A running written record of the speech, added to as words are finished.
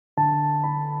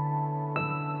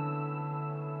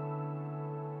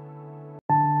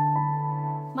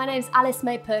My name's Alice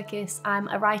May Purkiss. I'm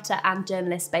a writer and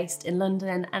journalist based in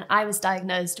London, and I was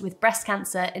diagnosed with breast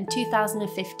cancer in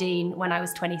 2015 when I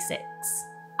was 26.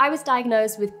 I was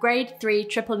diagnosed with grade 3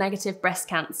 triple negative breast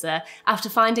cancer after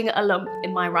finding a lump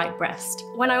in my right breast.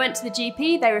 When I went to the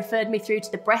GP, they referred me through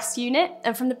to the breast unit,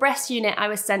 and from the breast unit I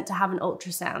was sent to have an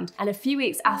ultrasound. And a few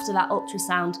weeks after that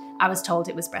ultrasound, I was told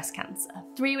it was breast cancer.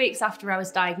 3 weeks after I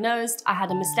was diagnosed, I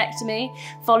had a mastectomy,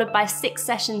 followed by 6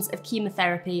 sessions of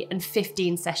chemotherapy and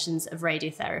 15 sessions of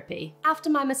radiotherapy.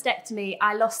 After my mastectomy,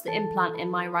 I lost the implant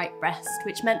in my right breast,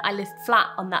 which meant I lived flat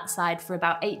on that side for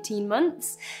about 18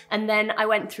 months. And then I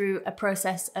went through a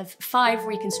process of 5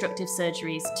 reconstructive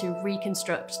surgeries to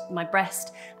reconstruct my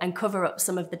breast and cover up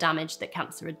some of the damage that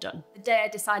cancer had done. The day I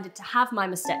decided to have my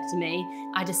mastectomy,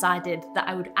 I decided that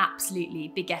I would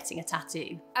absolutely be getting a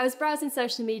tattoo. I was browsing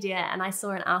social media and I saw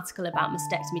an article about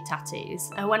mastectomy tattoos.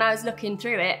 And when I was looking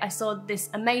through it, I saw this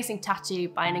amazing tattoo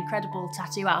by an incredible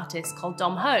tattoo artist called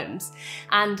Dom Holmes.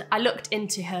 And I looked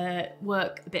into her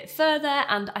work a bit further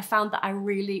and I found that I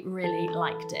really, really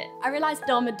liked it. I realised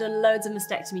Dom had done loads of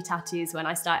mastectomy tattoos when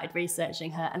I started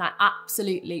researching her, and I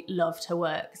absolutely loved her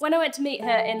work. When I went to meet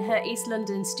her in her East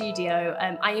London studio,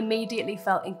 I immediately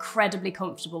felt incredibly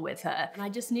comfortable with her. And I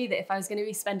just knew that if I was going to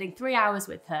be spending 3 hours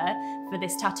with her for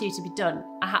this tattoo to be done,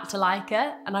 I had to like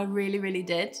her, and I really, really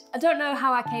did. I don't know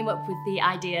how I came up with the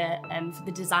idea for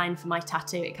the design for my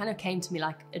tattoo. It kind of came to me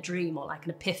like a dream or like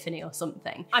an epiphany or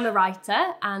something. I'm a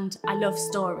writer and I love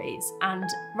stories, and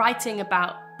writing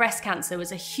about breast cancer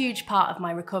was a huge part of my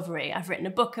recovery. I've written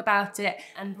a book about it,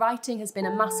 and writing has been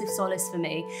a massive solace for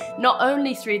me, not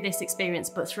only through this experience,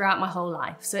 but throughout my whole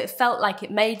life. So it felt like it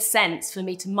made sense for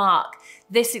me to mark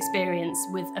this experience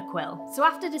with a quill. So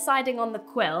after deciding on the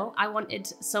quill, I wanted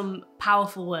some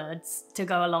powerful words to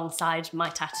go alongside my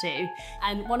tattoo.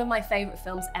 And one of my favorite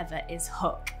films ever is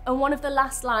Hook. And one of the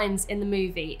last lines in the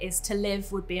movie is, "To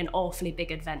live would be an awfully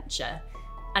big adventure."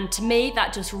 And to me,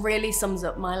 that just really sums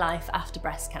up my life after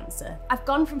breast cancer. I've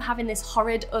gone from having this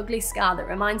horrid, ugly scar that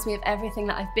reminds me of everything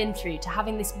that I've been through to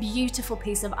having this beautiful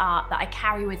piece of art that I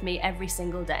carry with me every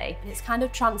single day. And it's kind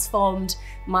of transformed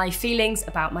my feelings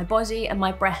about my body and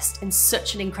my breast in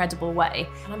such an incredible way.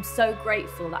 And I'm so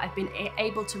grateful that I've been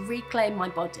able to reclaim my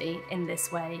body in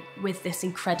this way with this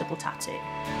incredible tattoo.